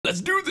Let's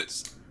do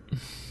this.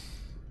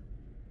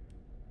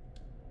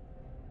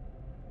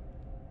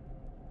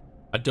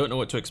 I don't know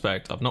what to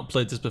expect. I've not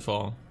played this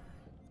before.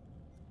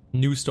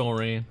 New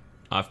story.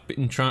 I've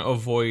been trying to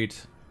avoid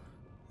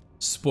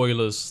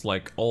spoilers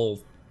like all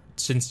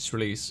since its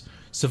release.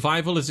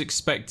 Survival is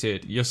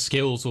expected. Your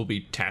skills will be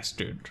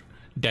tested.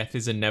 Death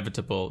is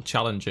inevitable.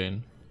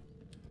 Challenging.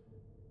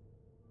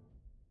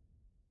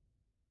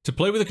 To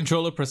play with a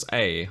controller, press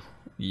A.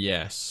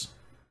 Yes.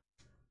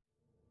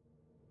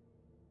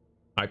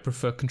 I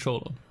prefer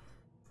controller.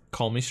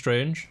 Call me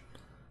strange,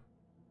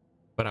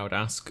 but I would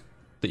ask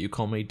that you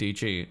call me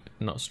DG,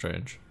 not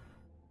strange.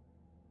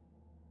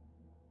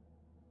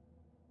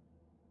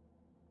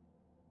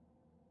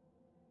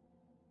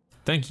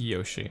 Thank you,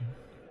 Yoshi.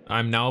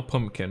 I'm now a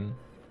pumpkin.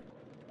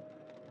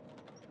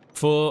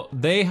 For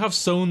they have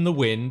sown the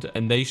wind,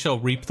 and they shall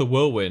reap the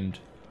whirlwind.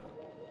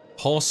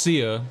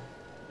 Horseer.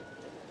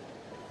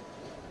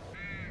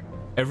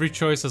 Every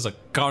choice has a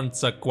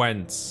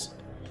consequence.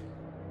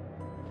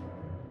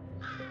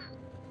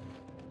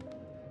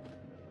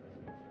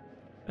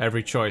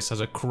 Every choice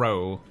has a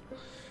crow.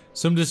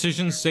 Some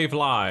decisions save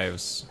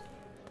lives.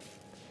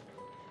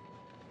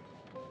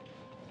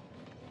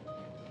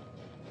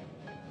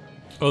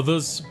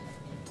 Others...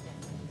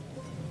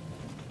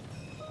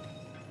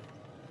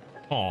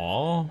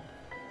 Aww.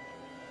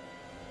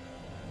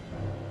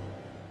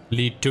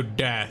 Lead to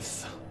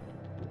death.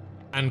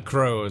 And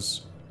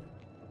crows.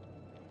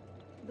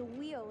 The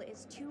wheel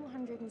is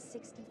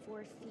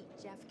 264 feet,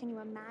 Jeff. Can you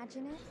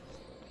imagine it?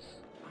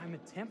 I'm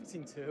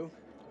attempting to.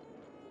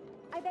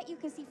 I bet you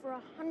can see for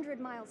 100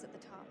 miles at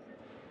the top.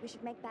 We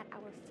should make that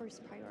our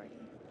first priority.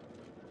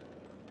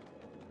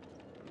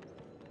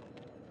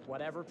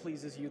 Whatever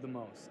pleases you the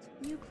most.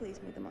 You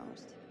please me the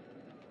most.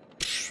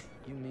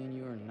 You mean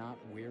you are not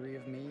weary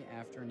of me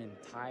after an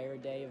entire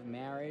day of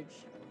marriage?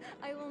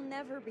 I will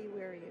never be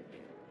weary of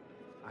you.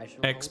 I sure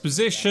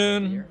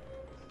Exposition.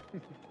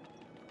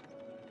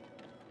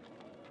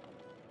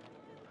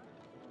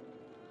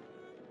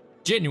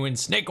 Genuine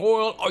snake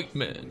oil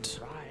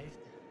ointment.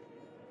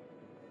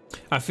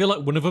 I feel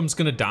like one of them's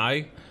gonna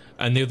die,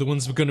 and the other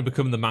one's gonna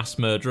become the mass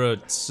murderer,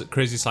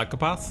 crazy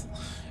psychopath.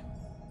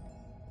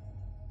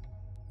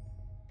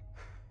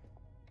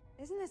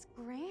 Isn't this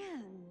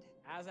grand?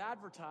 As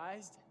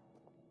advertised.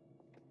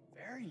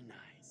 Very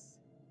nice.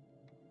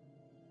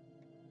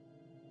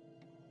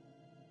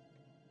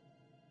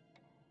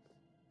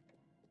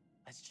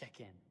 Let's check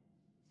in.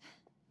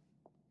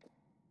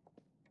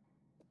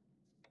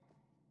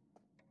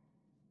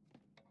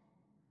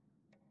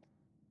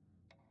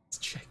 Let's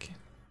check in.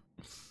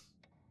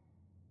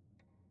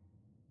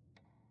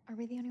 Are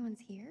we the only ones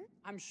here?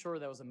 I'm sure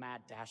that was a mad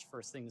dash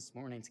first thing this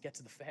morning to get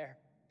to the fair.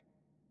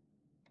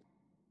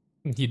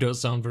 You don't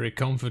sound very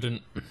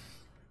confident.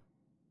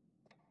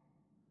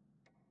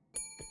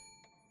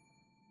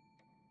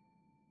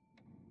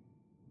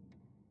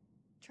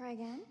 Try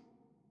again?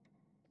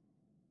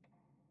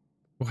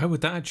 Why would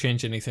that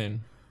change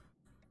anything?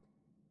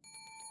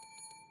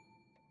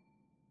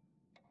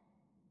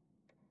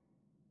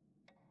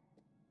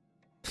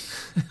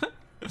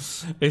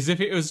 As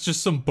if it was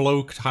just some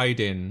bloke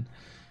hiding.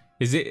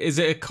 Is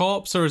it a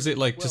corpse or is it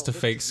like just a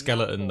fake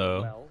skeleton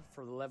though? Well,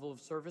 for the level of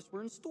service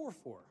we're in store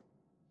for.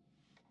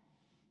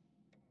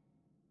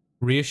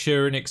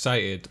 Reassuring,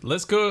 excited.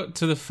 Let's go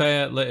to the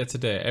fair later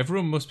today.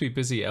 Everyone must be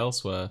busy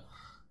elsewhere.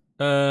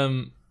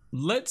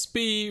 Let's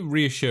be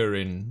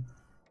reassuring.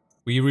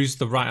 We use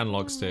the right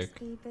analog stick.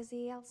 Be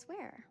busy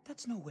elsewhere.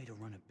 That's no way to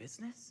run a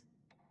business.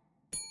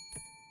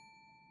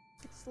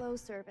 It's slow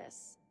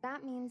service.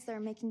 That means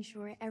they're making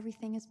sure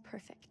everything is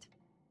perfect.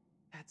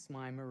 That's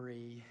my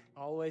Marie.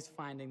 Always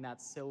finding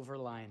that silver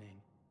lining.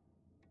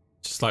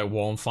 Just like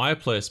warm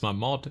fireplace, my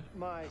mod.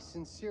 My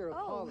sincere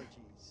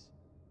apologies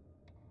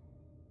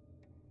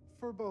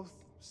for both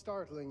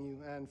startling you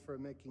and for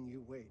making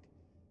you wait.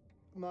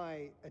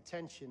 My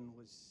attention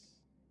was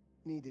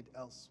needed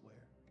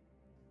elsewhere.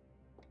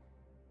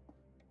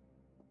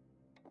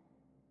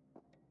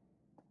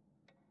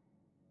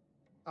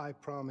 I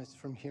promise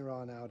from here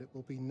on out it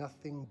will be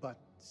nothing but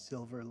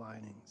silver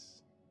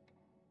linings.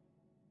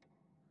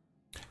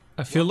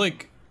 I feel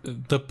like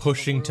they're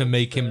pushing to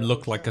make him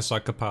look like a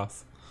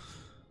psychopath.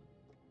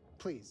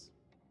 Please,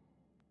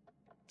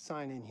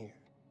 sign in here.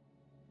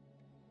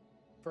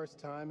 First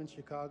time in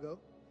Chicago?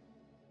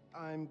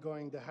 I'm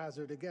going to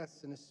hazard a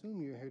guess and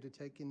assume you're here to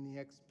take in the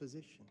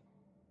exposition.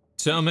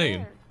 See what I mean?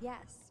 Sure,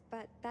 yes,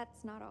 but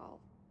that's not all.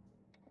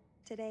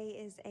 Today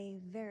is a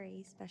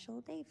very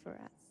special day for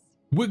us.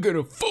 We're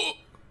gonna fuck!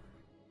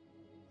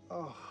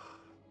 Oh,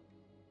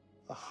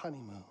 a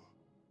honeymoon.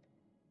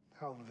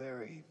 How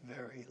very,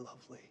 very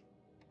lovely.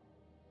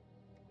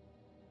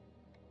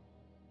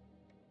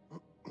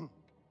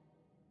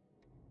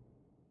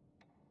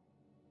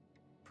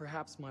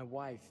 Perhaps my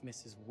wife,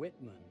 Mrs.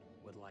 Whitman,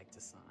 would like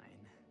to sign.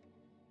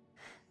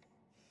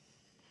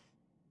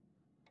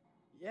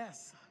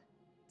 Yes,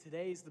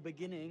 today's the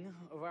beginning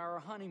of our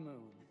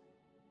honeymoon.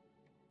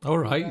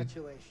 Alright,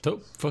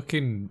 don't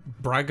fucking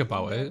brag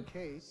about In it. that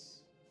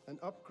case, an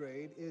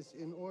upgrade is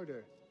in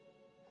order.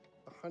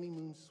 The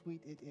honeymoon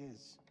suite it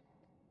is.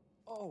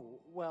 Oh,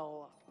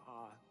 well,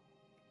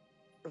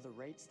 are the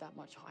rates that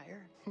much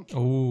higher?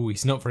 Oh,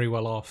 he's not very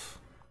well off.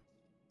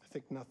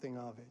 Think nothing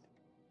of it.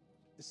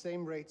 The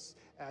same rates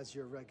as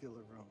your regular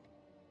room.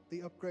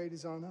 The upgrade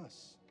is on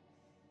us.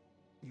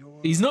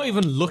 He's not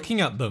even looking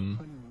at them.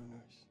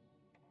 Honeymooners.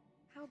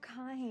 How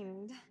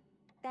kind.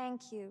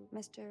 Thank you,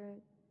 Mr.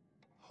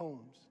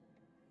 Holmes.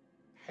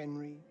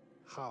 Henry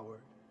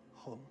Howard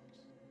Holmes.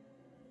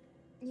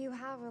 You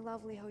have a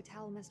lovely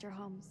hotel, Mr.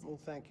 Holmes. Well,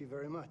 thank you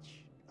very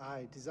much.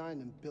 I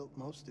designed and built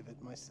most of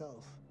it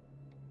myself.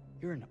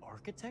 You're an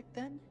architect,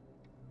 then?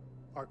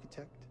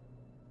 Architect,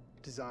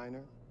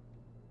 designer,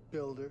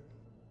 builder,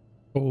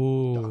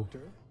 Oh,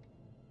 doctor,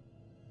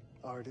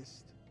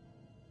 artist.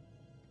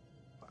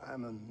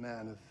 I'm a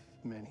man of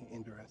many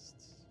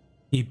interests.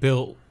 he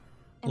built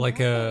like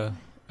Impressive.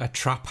 a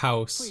trap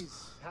house.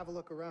 Please have a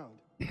look around.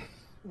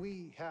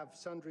 We have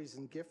sundries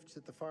and gifts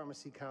at the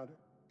pharmacy counter.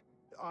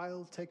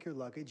 I'll take your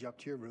luggage up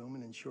to your room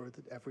and ensure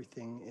that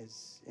everything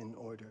is in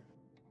order.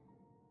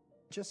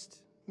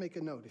 Just make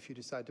a note if you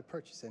decide to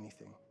purchase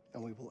anything,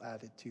 and we will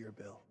add it to your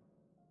bill.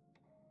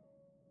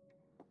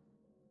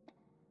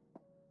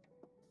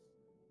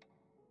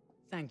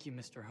 Thank you,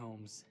 Mr.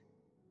 Holmes.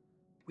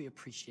 We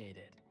appreciate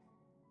it.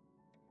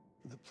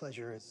 The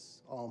pleasure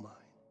is all mine.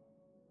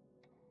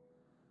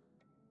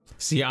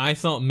 See, I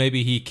thought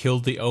maybe he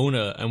killed the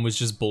owner and was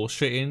just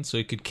bullshitting so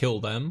he could kill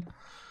them.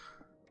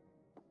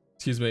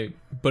 Excuse me.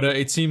 But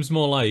it seems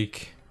more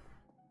like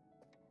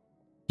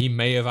he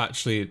may have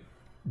actually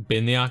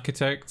been the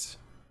architect.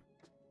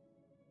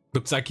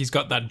 Looks like he's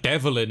got that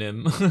devil in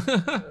him.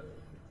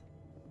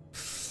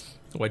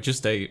 Oh, I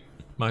just ate.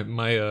 My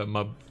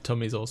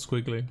tummy's all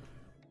squiggly.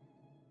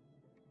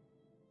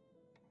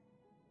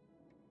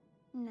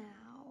 Now,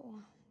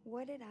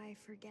 what did I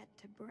forget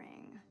to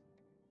bring?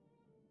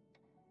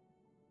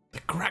 The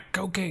crack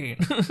cocaine.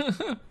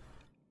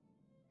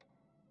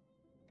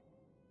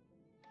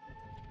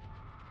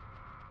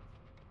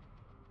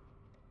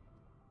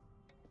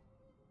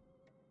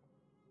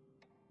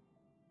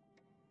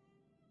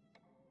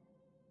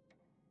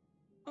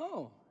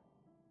 Oh,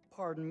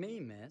 pardon me,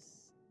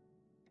 miss.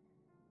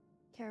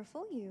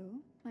 Careful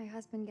you. My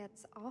husband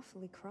gets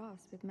awfully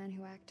cross with men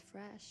who act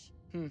fresh.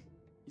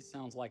 He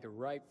sounds like a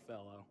ripe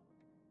fellow.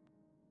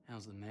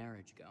 How's the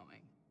marriage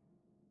going?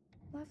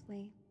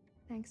 Lovely.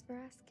 Thanks for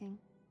asking.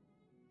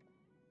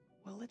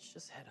 Well, let's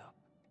just head up.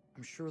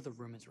 I'm sure the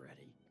room is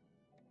ready.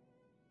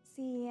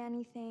 See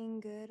anything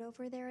good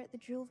over there at the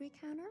jewelry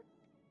counter?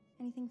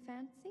 Anything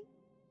fancy?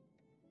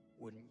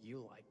 Wouldn't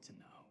you like to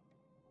know?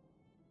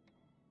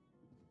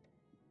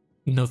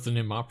 Nothing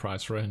in my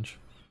price range.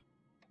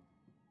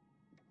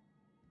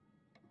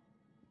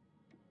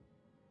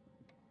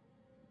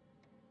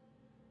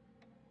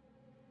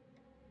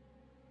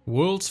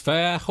 World's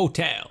Fair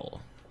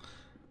Hotel.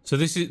 So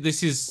this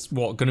is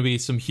what, going to be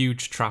some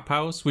huge trap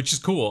house, which is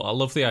cool. I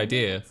love the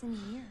idea. What's in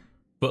here?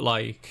 But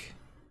like,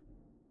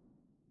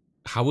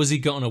 how has he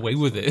gotten away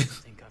with it? I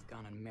think I've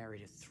gone and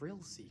married a thrill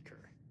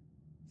seeker.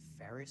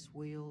 Ferris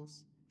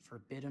wheels,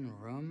 forbidden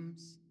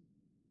rooms.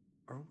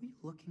 Are we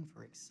looking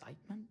for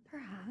excitement?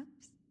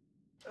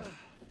 Perhaps.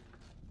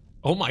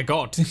 Oh my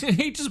god,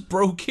 he just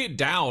broke it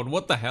down.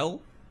 What the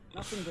hell?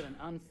 Nothing but an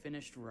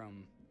unfinished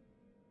room.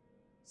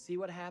 See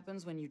what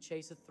happens when you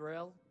chase a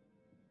thrill?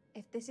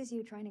 If this is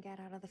you trying to get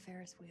out of the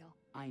Ferris wheel.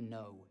 I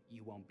know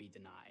you won't be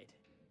denied.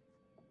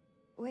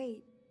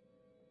 Wait.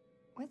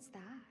 What's that?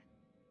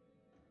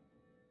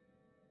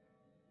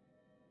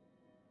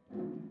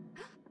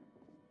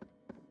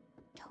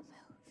 Don't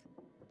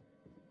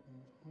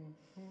move.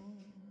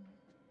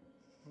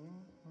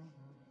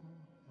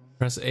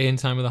 Press A in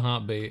time with a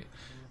heartbeat.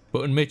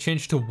 Button may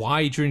change to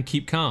Y during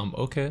keep calm.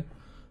 Okay.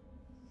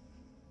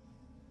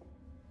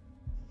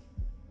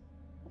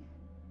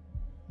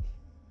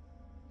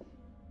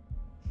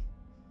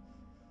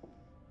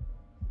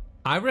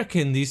 I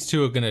reckon these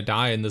two are gonna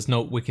die and there's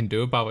no we can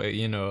do about it,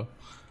 you know.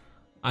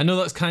 I know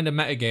that's kind of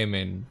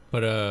metagaming,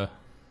 but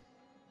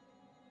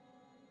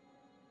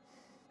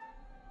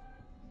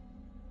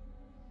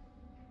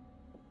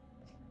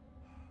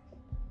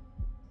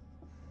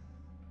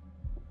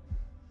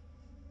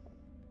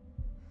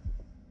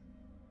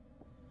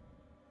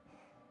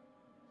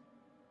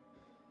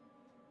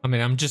I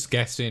mean, I'm just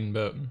guessing,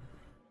 but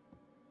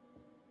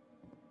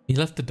he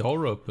left the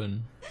door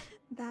open.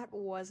 That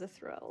was a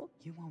thrill.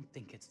 You won't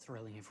think it's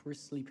thrilling if we're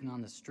sleeping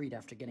on the street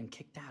after getting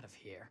kicked out of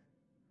here.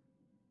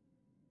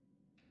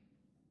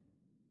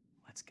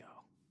 Let's go.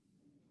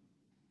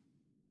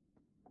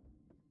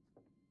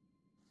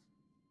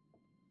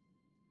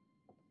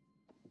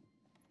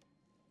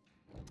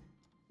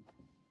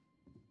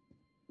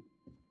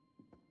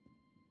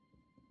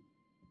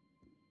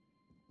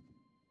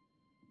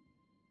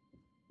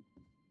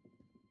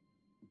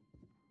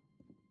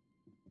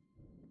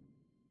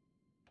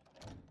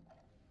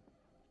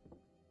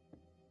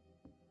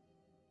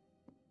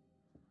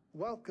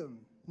 Welcome,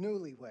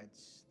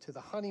 newlyweds, to the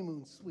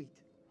honeymoon suite.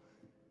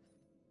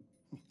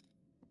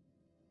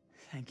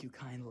 Thank you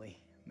kindly,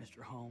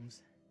 Mr.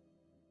 Holmes.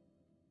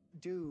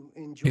 do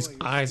enjoy His your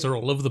eyes stay. are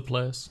all over the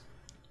place.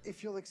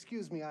 If you'll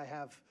excuse me, I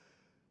have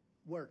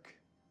work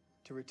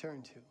to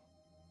return to.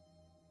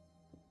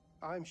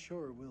 I'm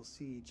sure we'll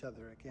see each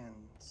other again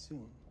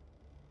soon.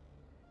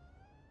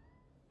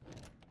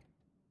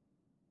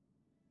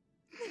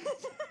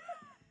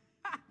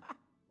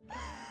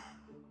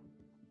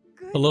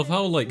 I love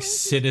how like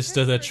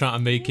sinister they're trying to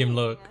make him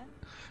look.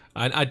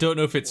 I don't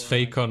know if it's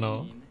fake or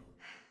not.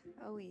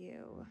 Oh,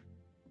 you.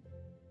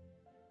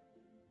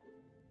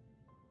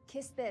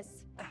 Kiss this.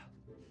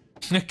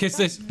 Kiss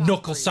this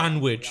knuckle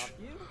sandwich.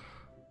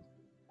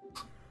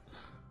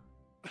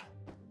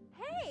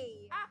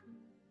 Hey!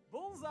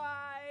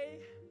 Bullseye!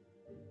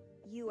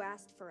 You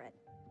asked for it.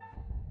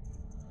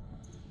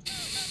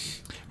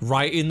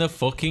 Right in the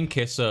fucking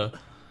kisser.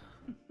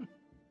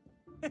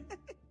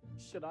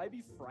 Should I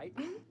be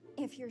frightened?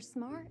 If you're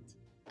smart.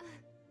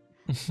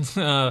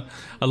 I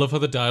love how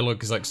the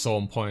dialogue is like so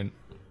on point.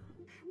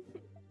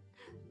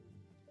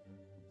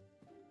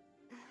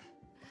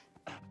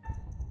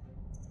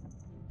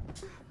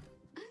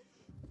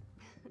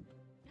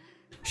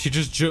 She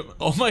just jumped.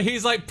 Oh my,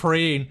 he's like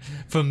praying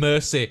for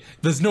mercy.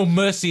 There's no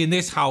mercy in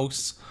this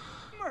house.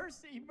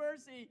 Mercy,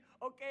 mercy.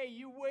 Okay,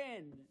 you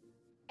win.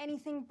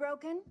 Anything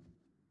broken?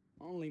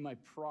 Only my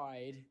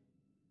pride.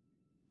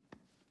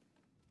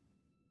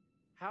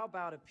 How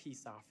about a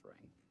peace offering?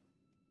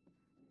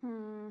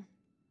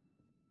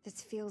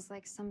 This feels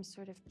like some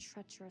sort of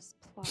treacherous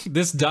plot.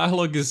 This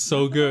dialogue is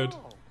so good.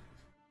 Oh,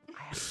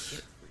 I have a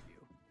gift for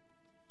you.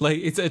 Like,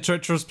 it's a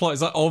treacherous plot.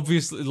 It's like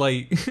obviously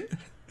like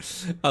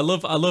I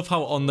love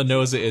how on the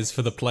nose it is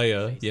for the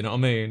player, you know what I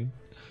mean?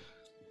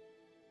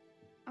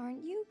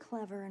 Aren't you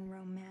clever and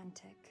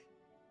romantic?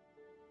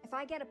 If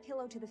I get a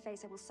pillow to the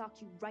face, I will sock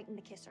you right in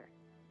the kisser.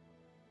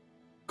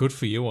 Good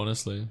for you,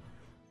 honestly.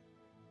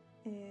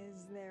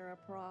 Is there a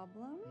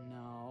problem?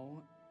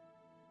 No.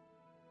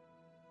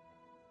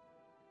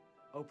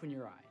 Open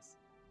your eyes.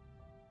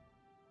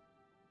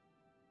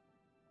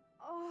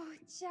 Oh,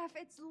 Jeff,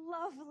 it's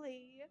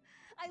lovely.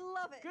 I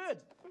love it. Good.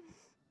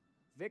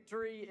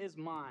 Victory is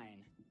mine.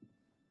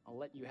 I'll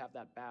let you have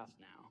that bath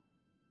now.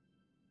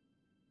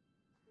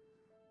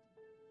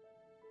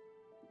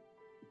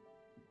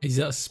 Is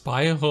that a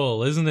spy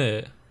hole, isn't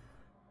it?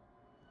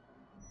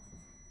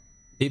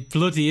 It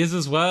bloody is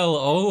as well.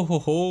 Oh ho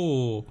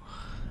ho.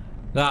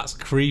 That's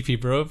creepy,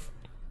 bruv.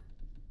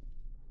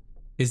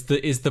 Is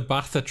the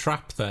bath a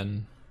trap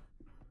then?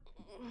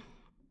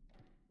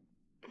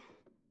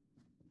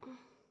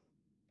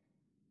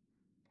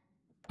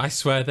 I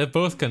swear they're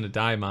both gonna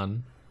die,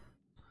 man.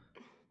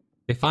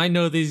 If I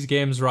know these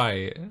games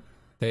right,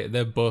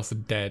 they're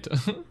both dead.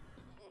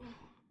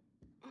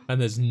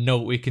 And there's no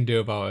we can do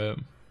about it.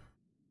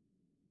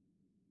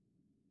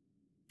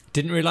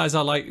 Didn't realize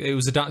it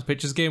was a Dance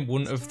Pictures game.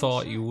 Wouldn't have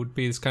thought you would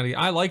be this kind of.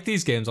 I like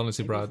these games,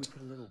 honestly, Maybe if Brad. we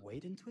put a little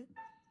weight into it?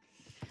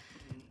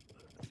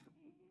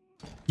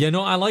 Yeah,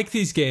 no, I like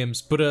these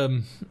games, but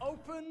Open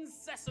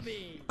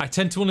sesame. I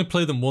tend to only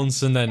play them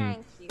once and then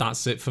Thank you.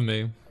 that's it for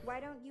me. Why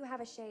don't you have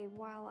a shave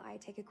while I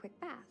take a quick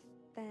bath?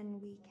 Then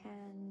we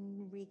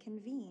can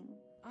reconvene.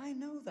 I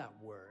know that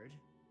word.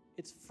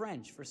 It's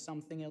French for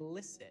something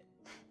illicit.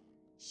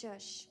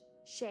 Shush.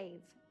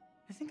 Shave.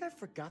 I think I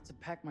forgot to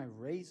pack my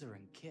razor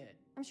and kit.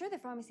 I'm sure the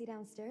pharmacy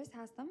downstairs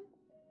has them.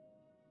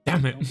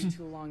 Damn it. Don't be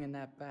too long in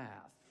that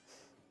bath.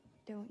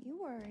 Don't you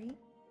worry.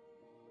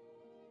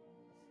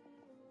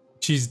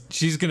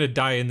 She's gonna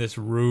die in this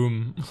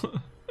room.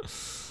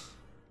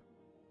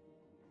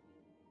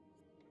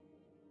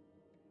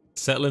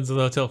 Settle into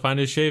the hotel, find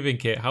a shaving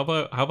kit. How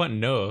about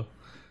no?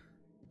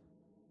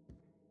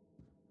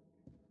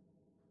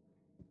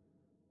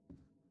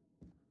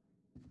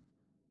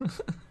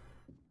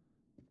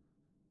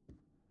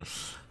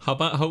 How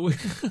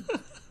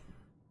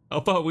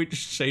about we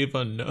just shave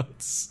our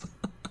nuts?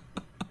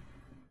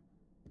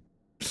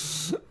 I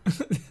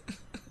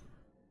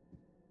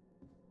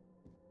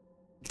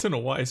don't know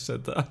why I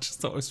said that. I just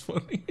thought it was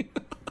funny.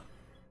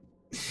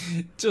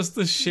 Just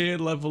the sheer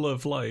level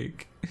of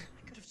like. I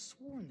could have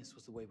sworn this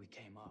was the way we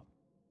came up.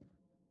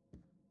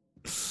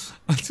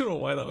 I don't know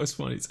why that was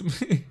funny to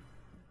me.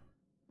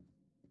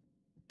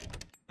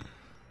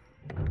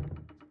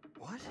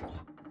 What?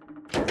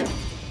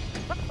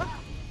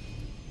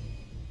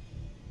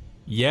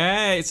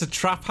 Yeah, it's a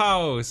trap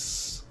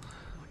house.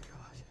 Oh my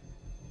god.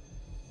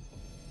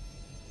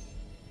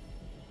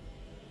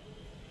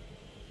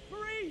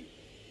 Hurry!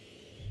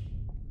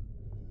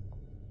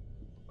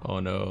 Oh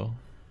no.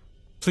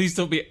 Please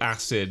don't be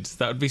acid.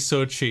 That would be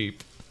so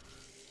cheap.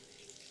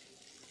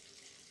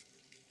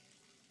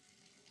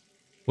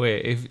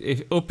 Wait,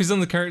 if up is on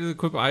the character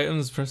equip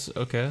items, press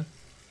okay.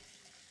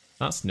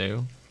 That's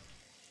new.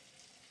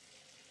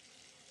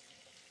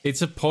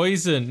 It's a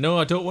poison. No,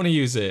 I don't want to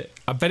use it.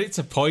 I bet it's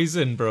a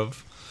poison,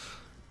 bruv.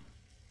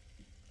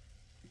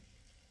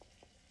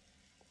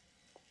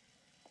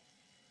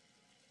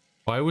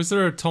 Why was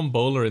there a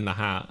tombola in the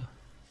hat?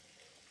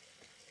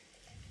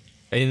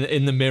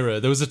 In the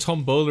mirror. There was a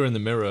tombola in the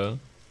mirror.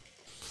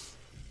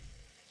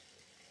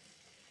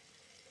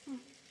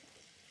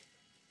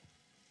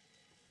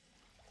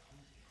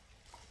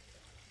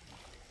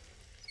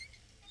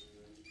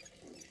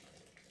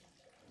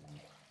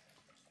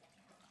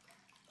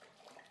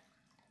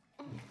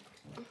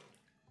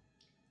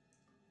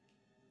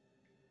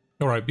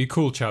 All right, be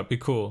cool, chat. Be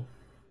cool.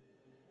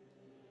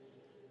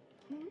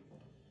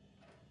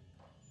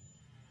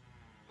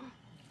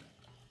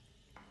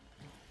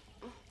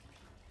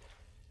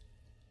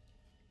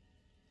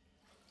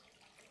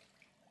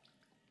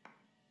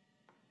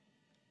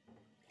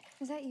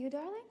 Is that you,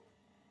 darling?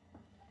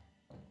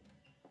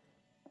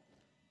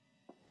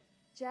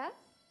 Jeff?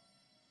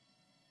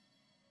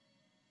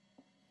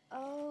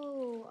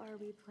 Oh, are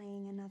we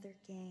playing another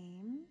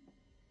game?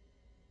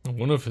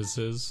 One of us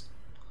is.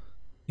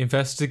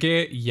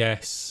 Investigate?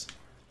 Yes.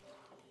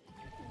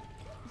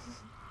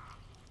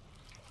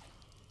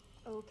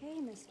 Okay,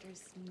 Mr.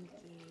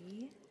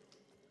 Sneaky.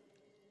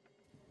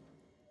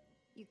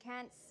 You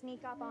can't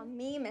sneak up on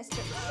me, Mr.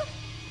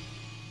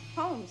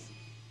 Holmes.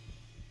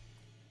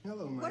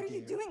 Hello, my What are dear.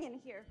 you doing in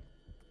here?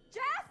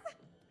 Jeff!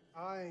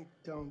 I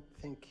don't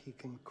think he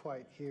can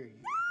quite hear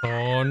you.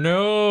 Oh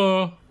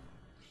no.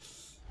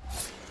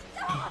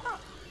 Stop!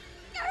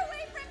 Get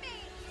away from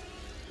me!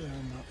 They're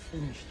not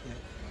finished yet.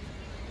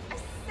 I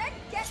said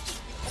get...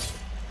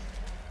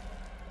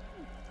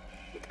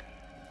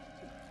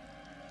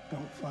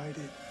 Don't fight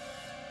it.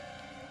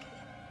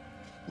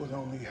 Will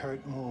only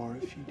hurt more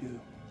if you do.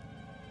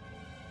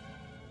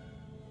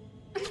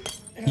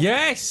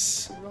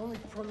 Yes! You're only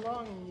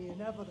prolonging the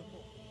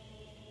inevitable.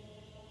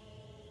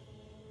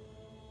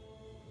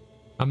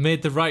 I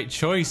made the right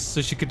choice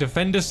so she could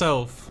defend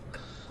herself.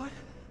 What?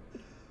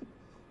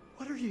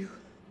 What are you?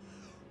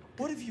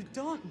 What have you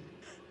done?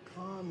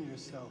 Calm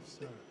yourself,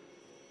 sir.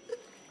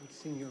 I've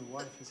seen your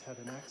wife has had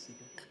an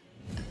accident.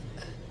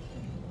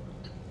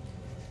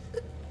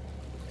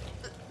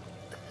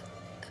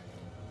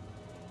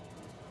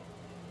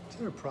 Is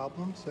there a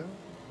problem, sir?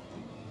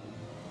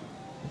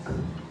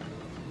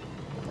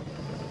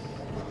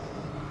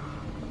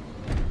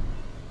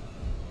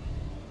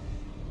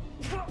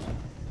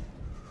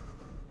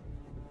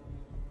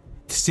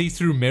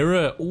 See-through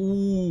mirror.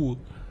 Ooh.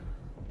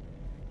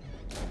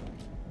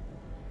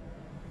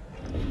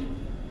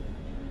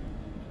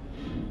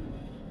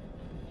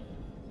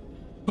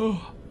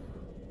 Oh.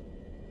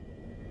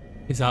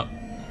 Is that...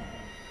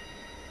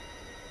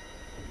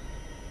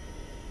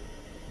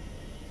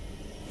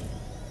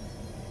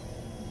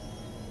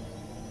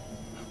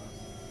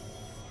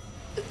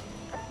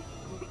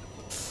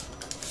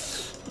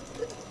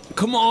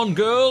 Come on,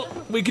 girl.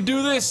 We can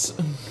do this.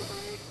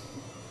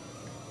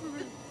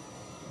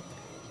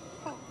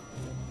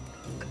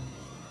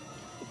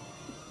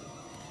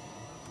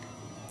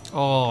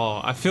 Oh,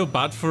 I feel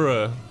bad for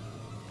her.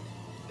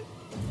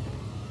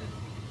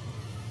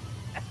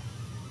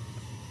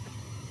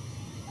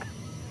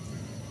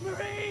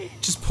 Marie!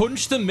 Just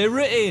punch the mirror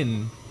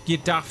in, you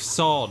daft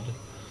sod.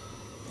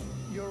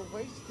 You're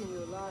wasting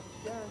your last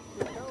chance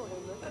to tell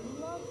him that you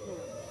love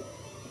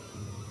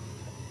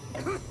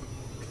him.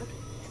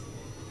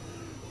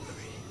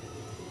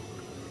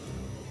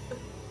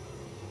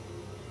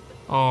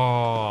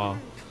 Oh.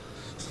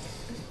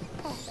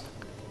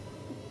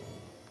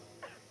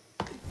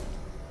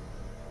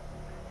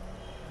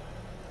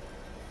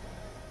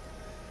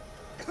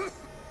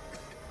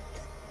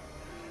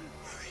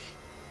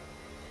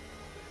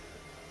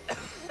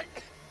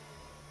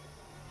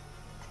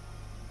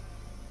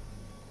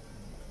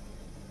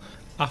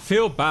 I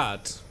feel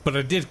bad, but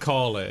I did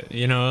call it,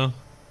 you know?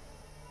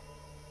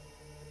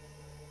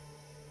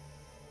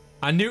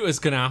 I knew it was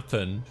gonna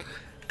happen.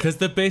 Because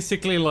they're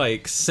basically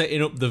like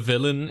setting up the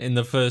villain in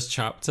the first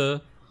chapter.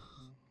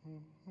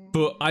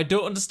 But I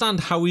don't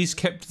understand how he's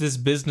kept this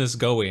business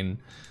going.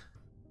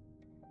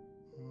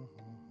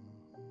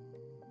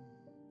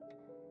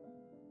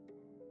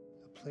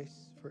 A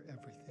place for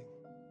everything.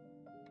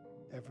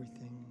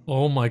 Everything.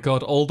 Oh my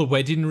god, all the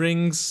wedding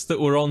rings that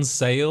were on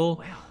sale.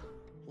 Well,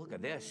 look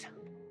at this.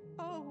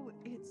 Oh,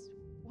 it's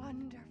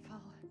wonderful.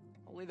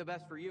 Only the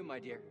best for you, my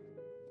dear.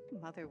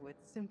 Mother would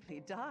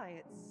simply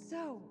die. It's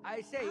so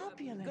I say,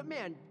 opulent. good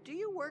man, do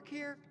you work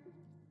here?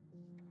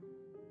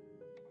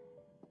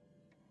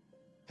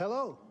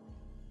 Hello.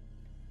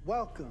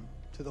 Welcome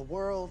to the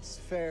World's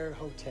Fair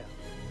Hotel.